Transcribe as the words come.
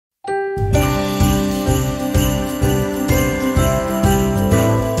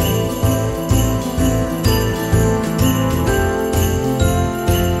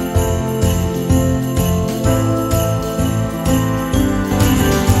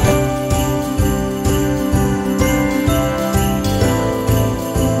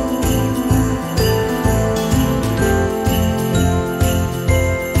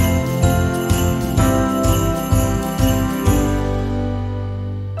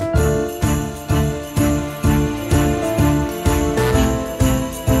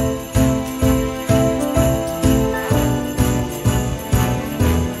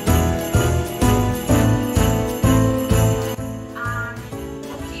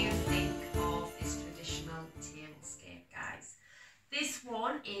This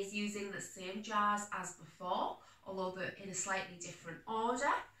one is using the same jars as before, although they're in a slightly different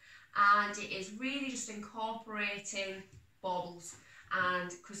order, and it is really just incorporating baubles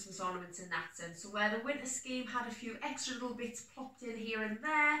and Christmas ornaments in that sense. So where the winter scheme had a few extra little bits plopped in here and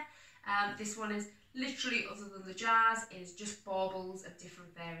there, this one is literally, other than the jars, is just baubles of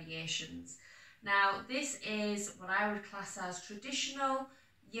different variations. Now this is what I would class as traditional,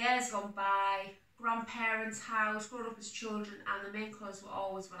 years gone by, grandparents' house, growing up as children, and the main colours were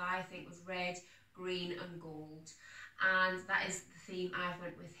always what I think was red, green and gold, and that is the theme I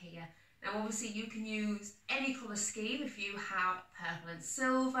went with here. Now obviously you can use any colour scheme. If you have purple and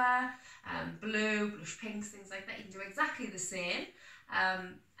silver, blue, blush pinks, things like that, you can do exactly the same,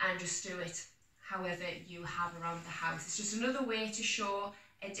 and just do it however you have around the house. It's just another way to show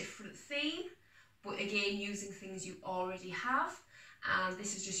a different theme, but again using things you already have, and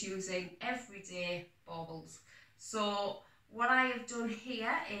this is just using everyday baubles. So what I have done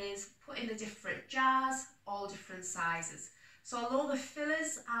here is put in the different jars, all different sizes. So although the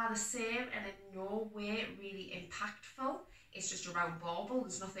fillers are the same and in no way really impactful, it's just a round bauble.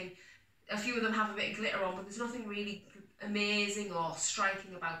 There's nothing, a few of them have a bit of glitter on, but there's nothing really amazing or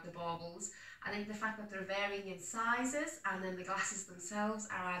striking about the baubles. I think the fact that they're varying in sizes, and then the glasses themselves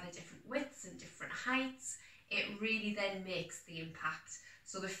are either different widths and different heights, it really then makes the impact.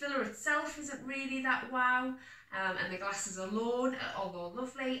 So the filler itself isn't really that wow, and the glasses alone, although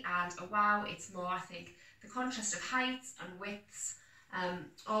lovely and a wow, it's more, I think, the contrast of heights and widths,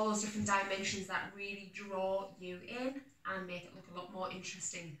 all those different dimensions that really draw you in and make it look a lot more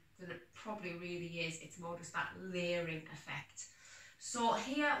interesting than it probably really is. It's more just that layering effect. So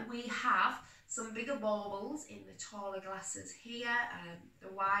here we have some bigger baubles in the taller glasses here,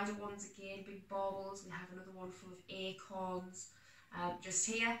 the wider ones again, big baubles. We have another one full of acorns just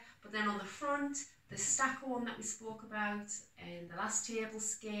here, but then on the front, the stacker one that we spoke about in the last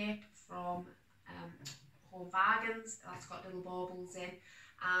tablescape from homebargains, that's got little baubles in,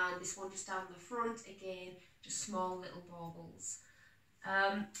 and this one just down the front, again, just small little baubles.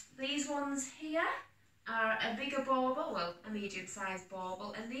 These ones here are a bigger bauble, well, a medium-sized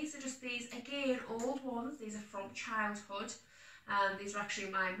bauble, and these are just these, again, old ones. These are from childhood. These are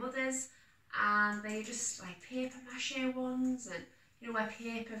actually my mother's, and they're just like paper mache ones, and you know, where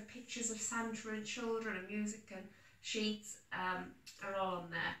paper pictures of Santa and children and music and sheets are all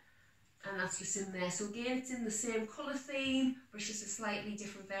on there, and that's just in there. So again, it's in the same colour theme, but it's just a slightly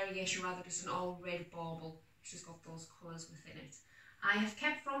different variation, rather just an all red bauble, which has got those colours within it. I have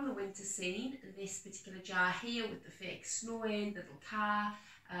kept from the winter scene this particular jar here with the fake snow in, the little car,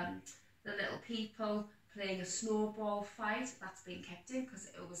 the little people playing a snowball fight. That's been kept in because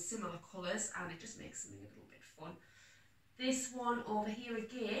it was similar colours and it just makes something a little bit fun. This one over here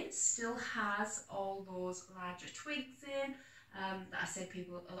again still has all those larger twigs in that I said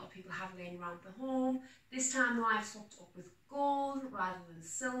a lot of people have laying around the home. This time though, I've swapped up with gold rather than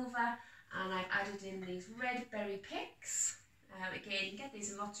silver, and I've added in these red berry picks. Again, you can get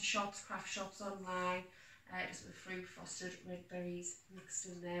these in lots of shops, craft shops online, just with fruit frosted red berries mixed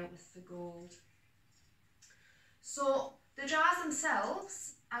in there with the gold. So the jars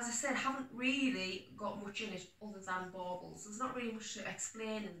themselves, as I said, haven't really got much in it other than baubles. There's not really much to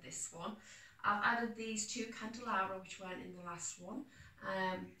explain in this one. I've added these two candelabra, which weren't in the last one,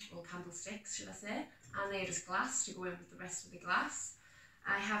 or candlesticks should I say, and they're just glass to go in with the rest of the glass.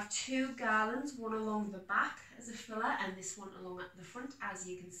 I have two garlands, one along the back as a filler and this one along at the front, as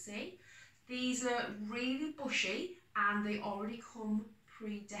you can see. These are really bushy and they already come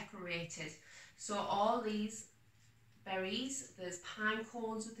pre-decorated. So all these berries, there's pine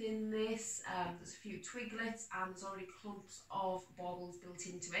cones within this, there's a few twiglets, and there's already clumps of baubles built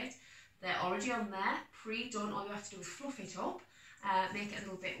into it. They're already on there, pre-done. All you have to do is fluff it up, make it a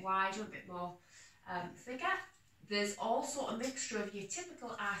little bit wider, a bit more thicker. There's also a mixture of your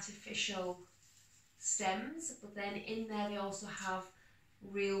typical artificial stems, but then in there they also have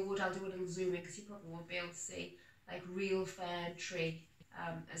real wood. I'll do a little zoom in because you probably won't be able to see, like real fern tree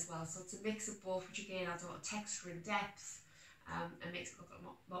as well. So it's a mix of both, which again adds a lot of texture and depth and makes it look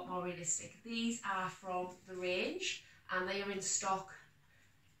a lot more realistic. These are from the range and they are in stock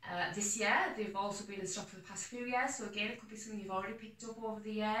this year. They've also been in stock for the past few years, so again it could be something you've already picked up over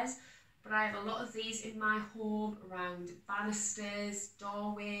the years. But I have a lot of these in my home around banisters,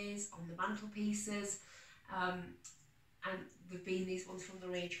 doorways, on the mantelpieces, and they've been these ones from the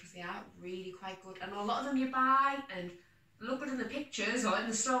range because they are really quite good. And a lot of them you buy and look good in the pictures or in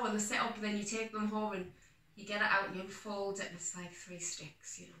the store when they're set up, and then you take them home and you get it out and you unfold it and it's like 3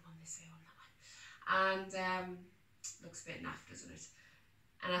 sticks, you know, on this way on that one. And looks a bit naff, doesn't it?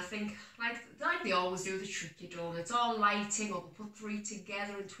 And I think, like they always do, the trick, you don't. It's all lighting, or they put 3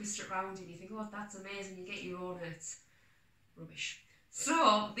 together and twist it around, and you think, oh, that's amazing. You get your own, and it's rubbish.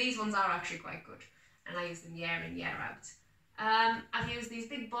 So these ones are actually quite good, and I use them year in, year out. I've used these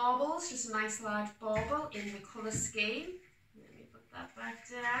big baubles, just a nice large bauble in the colour scheme. Let me put that back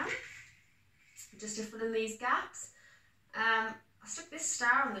down, just to fill in these gaps. I stuck this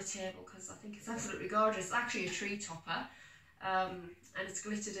star on the table because I think it's absolutely gorgeous. It's actually a tree topper, and it's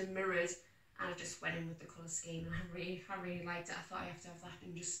glittered and mirrored, and I just went in with the colour scheme, and I really liked it. I thought I have to have that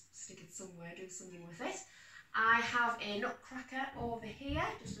and just stick it somewhere, do something with it. I have a nutcracker over here,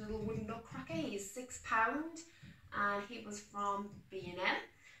 just a little wooden nutcracker. He is £6, and he was from bandm.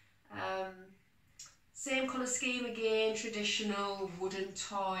 Same colour scheme again, traditional wooden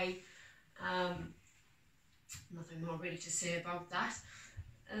toy. Nothing more really to say about that.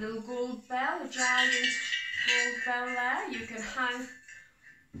 A little gold bell, a giant gold bell there. You can hang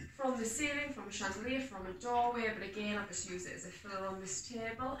from the ceiling, from a chandelier, from a doorway, but again I just use it as a filler on this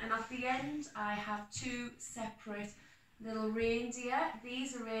table. And at the end I have 2 separate little reindeer.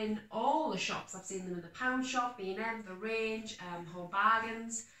 These are in all the shops. I've seen them in the pound shop, bandm, the range,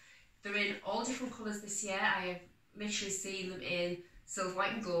 homebargains. They're in all different colours this year. I have literally seen them in silver,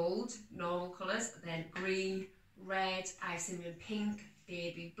 white and gold, normal colours, then green, red, I've seen them in pink,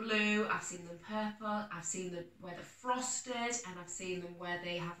 baby blue, I've seen them purple, I've seen them where they're frosted, and I've seen them where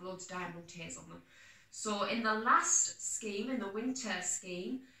they have loads of diamond tears on them. So in the last scheme, in the winter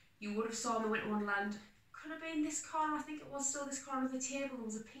scheme, you would have saw in the Winter Wonderland, could have been this corner, I think it was still this corner of the table, there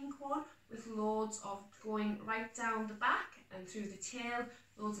was a pink one with loads of going right down the back and through the tail,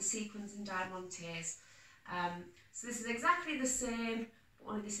 loads of sequins and diamond tears. So this is exactly the same,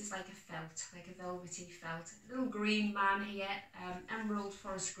 but only this is like a felt, like a velvety felt. A little green man here, emerald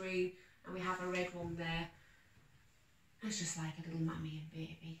forest green, and we have a red one there. It's just like a little mammy and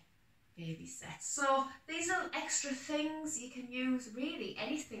baby set. So these little extra things you can use really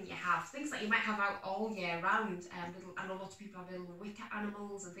anything you have, things that you might have out all year round. I know lots of people have little wicker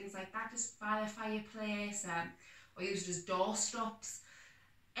animals and things like that just by a fireplace, or used as door stops.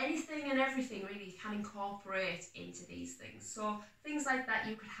 Anything and everything really you can incorporate into these things. So things like that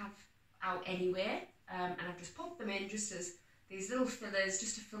you could have out anywhere, and I've just popped them in just as these little fillers,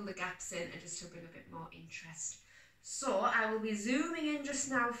 just to fill the gaps in and just to bring a bit more interest. So I will be zooming in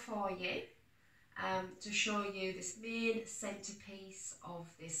just now for you to show you this main centerpiece of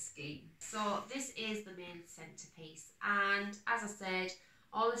this scheme. So this is the main centerpiece, and as I said,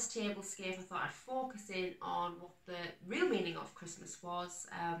 all this table scape, I thought I'd focus in on what the real meaning of Christmas was,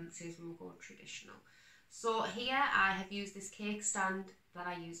 since we were going traditional. So here I have used this cake stand that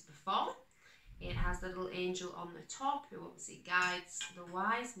I used before. It has the little angel on the top who obviously guides the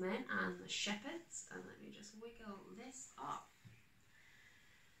wise men and the shepherds. And let me just wiggle this off.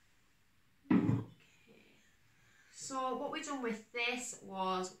 Okay. So what we done with this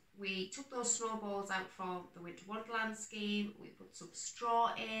was we took those snowballs out from the Winter Wonderland scheme, we put some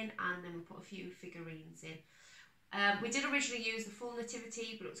straw in, and then we put a few figurines in. We did originally use the full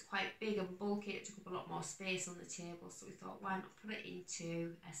nativity, but it was quite big and bulky, it took up a lot more space on the table, so we thought, why not put it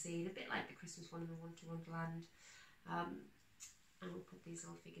into a scene, a bit like the Christmas one in the Winter Wonderland, and we'll put these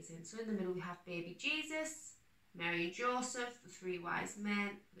little figures in. So in the middle we have baby Jesus, Mary and Joseph, the 3 wise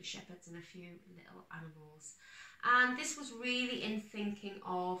men, the shepherds, and a few little animals. And this was really in thinking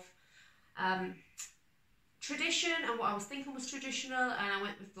of tradition, and what I was thinking was traditional, and I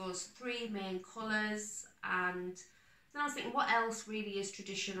went with those 3 main colours. And then I was thinking, what else really is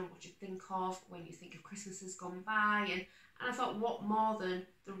traditional, what you think of when you think of Christmas has gone by, and I thought, what more than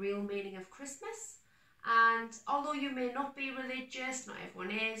the real meaning of Christmas? And although you may not be religious, not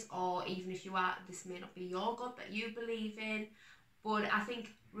everyone is, or even if you are, this may not be your God that you believe in, but I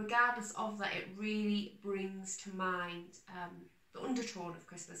think regardless of that, it really brings to mind the undertone of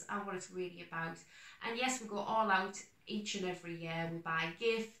Christmas and what it's really about. And yes, we go all out each and every year, we buy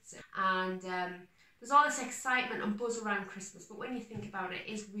gifts, and there's all this excitement and buzz around Christmas, but when you think about it,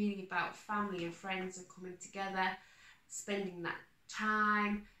 it's really about family and friends and coming together, spending that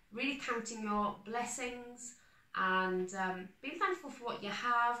time, really counting your blessings, and being thankful for what you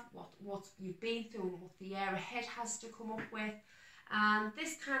have, what you've been through, and what the year ahead has to come up with. And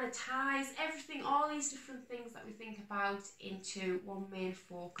this kind of ties everything, all these different things that we think about, into one main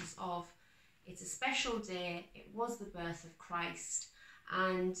focus of it's a special day, it was the birth of Christ,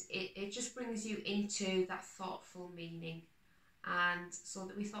 and it just brings you into that thoughtful meaning. And so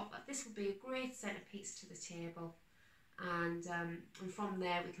that we thought that this would be a great centerpiece to the table, and from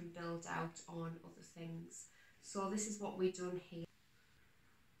there we can build out on other things. So this is what we've done here.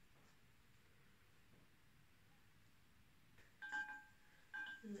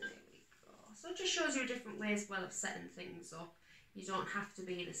 So it just shows you a different way as well of setting things up. You don't have to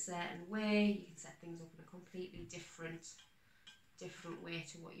be in a certain way, you can set things up in a completely different way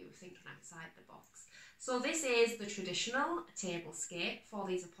to what you were thinking outside the box. So this is the traditional tablescape for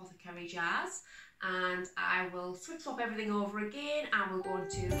these Apothecary jars, and I will switch up everything over again and we'll go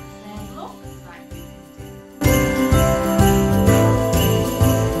into a third look right through